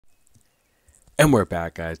And we're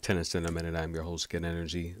back, guys. Tennis in a minute. I'm your host, Get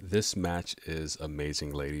Energy. This match is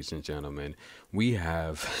amazing, ladies and gentlemen. We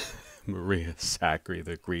have Maria Sakkari,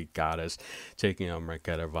 the Greek goddess, taking on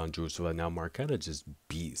Marketa Vondrousova. Now, Marketa just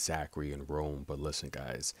beat Sakkari in Rome, but listen,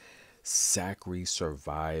 guys, Sakkari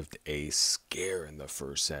survived a scare in the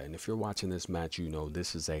first set. And if you're watching this match, you know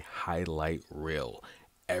this is a highlight reel.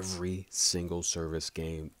 Every single service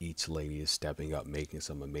game, each lady is stepping up, making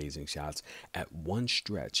some amazing shots. At one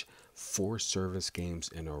stretch, 4 service games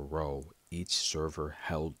in a row, each server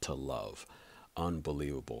held to love.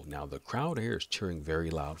 Unbelievable. Now, the crowd here is cheering very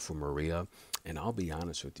loud for Maria. And I'll be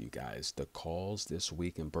honest with you guys, the calls this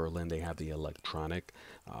week in Berlin, they have the electronic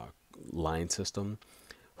line system.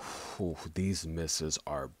 Whew, these misses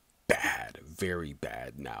are bad, very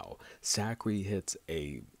bad. Now,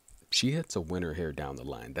 Sakkari she hits a winner here down the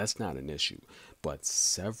line. That's not an issue. But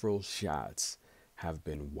several shots have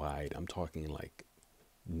been wide. I'm talking like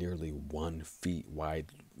nearly 1 feet wide.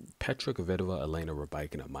 Petra Kvitova, Elena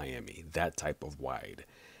Rybakina, Miami. That type of wide.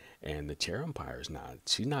 And the chair umpire's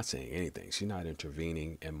she's not saying anything. She's not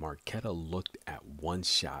intervening. And Marketa looked at one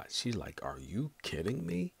shot. She's like, are you kidding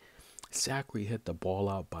me? Sakkari hit the ball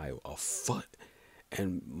out by a foot.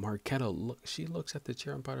 And Marketa, she looks at the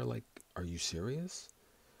chair umpire like, are you serious?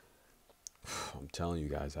 I'm telling you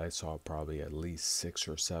guys, I saw probably at least 6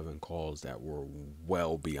 or 7 calls that were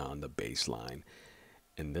well beyond the baseline.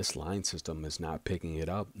 And this line system is not picking it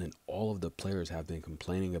up. And all of the players have been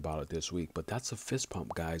complaining about it this week. But that's a fist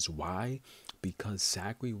pump, guys. Why? Because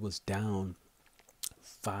Sakkari was down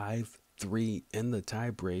 5-3 in the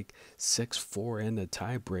tiebreak, 6-4 in the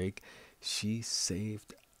tiebreak. She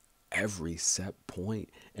saved every set point,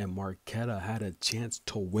 and Marketa had a chance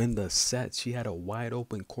to win the set. She had a wide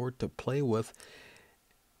open court to play with,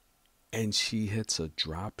 and she hits a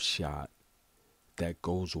drop shot that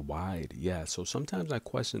goes wide. Yeah, so sometimes I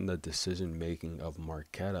question the decision making of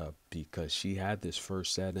Marketa, because she had this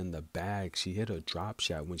first set in the bag. She hit a drop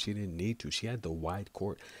shot when she didn't need to. She had the wide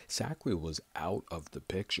court. Sakkari was out of the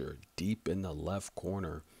picture, deep in the left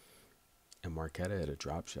corner, and Marketa hit a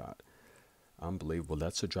drop shot. Unbelievable.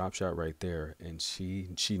 That's a drop shot right there. And she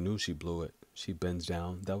knew she blew it. She bends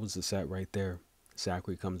down. That was the set right there.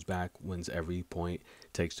 Sakkari comes back, wins every point,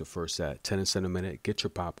 takes the first set. Tennis in a minute. Get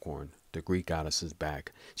your popcorn. The Greek goddess is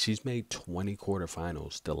back. She's made 20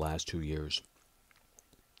 quarterfinals the last 2 years.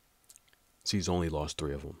 She's only lost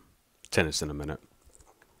 3 of them. Tennis in a minute.